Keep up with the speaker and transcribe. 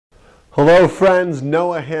Hello friends,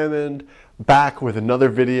 Noah Hammond back with another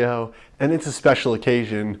video, and it's a special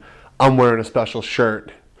occasion. I'm wearing a special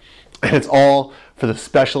shirt and it's all for the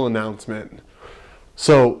special announcement.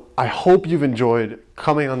 So I hope you've enjoyed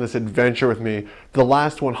coming on this adventure with me for the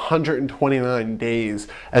last 129 days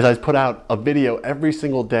as I put out a video every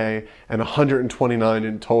single day and 129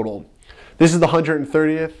 in total. This is the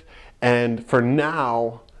 130th, and for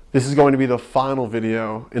now this is going to be the final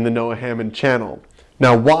video in the Noah Hammond channel.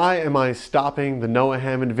 Now, why am I stopping the Noah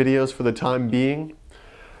Hammond videos for the time being?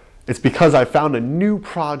 It's because I found a new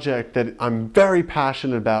project that I'm very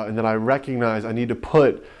passionate about and that I recognize I need to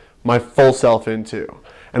put my full self into.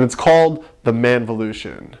 And it's called the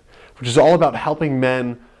Manvolution, which is all about helping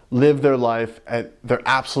men live their life at their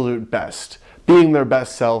absolute best, being their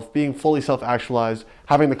best self, being fully self-actualized,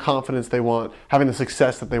 having the confidence they want, having the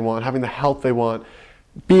success that they want, having the health they want,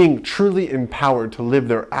 being truly empowered to live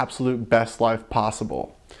their absolute best life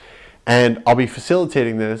possible. And I'll be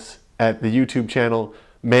facilitating this at the YouTube channel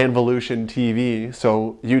Manvolution TV,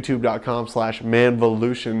 so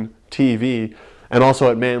youtube.com/Manvolution TV, and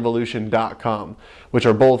also at manvolution.com, which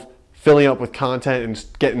are both filling up with content and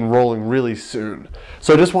getting rolling really soon.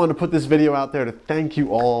 So I just wanted to put this video out there to thank you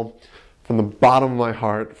all from the bottom of my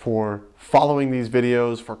heart for following these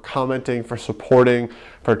videos, for commenting, for supporting,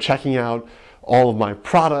 for checking out all of my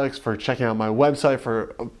products, for checking out my website,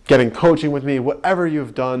 for getting coaching with me, whatever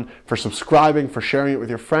you've done, for subscribing, for sharing it with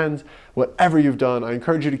your friends, whatever you've done, I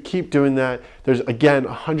encourage you to keep doing that. There's, again,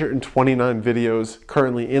 129 videos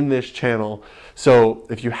currently in this channel. So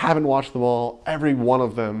if you haven't watched them all, every one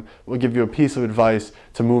of them will give you a piece of advice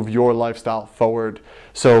to move your lifestyle forward.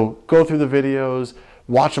 So go through the videos,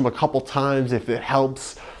 watch them a couple times if it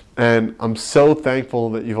helps. And I'm so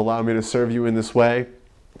thankful that you've allowed me to serve you in this way.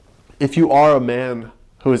 If you are a man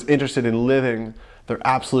who is interested in living their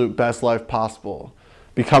absolute best life possible,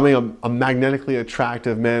 becoming a magnetically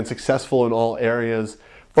attractive man, successful in all areas,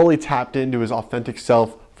 fully tapped into his authentic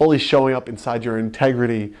self, fully showing up inside your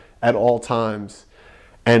integrity at all times,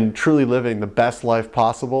 and truly living the best life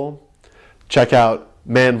possible, check out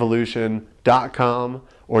manvolution.com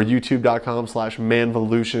or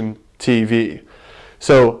youtube.com/Manvolution TV.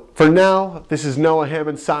 So for now, this is Noah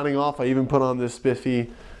Hammond signing off. I even put on this spiffy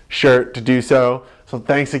shirt to do so. So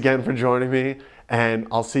thanks again for joining me, and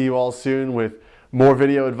I'll see you all soon with more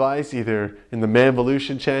video advice, either in the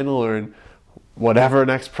Manvolution channel or in whatever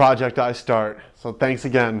next project I start. So thanks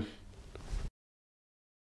again.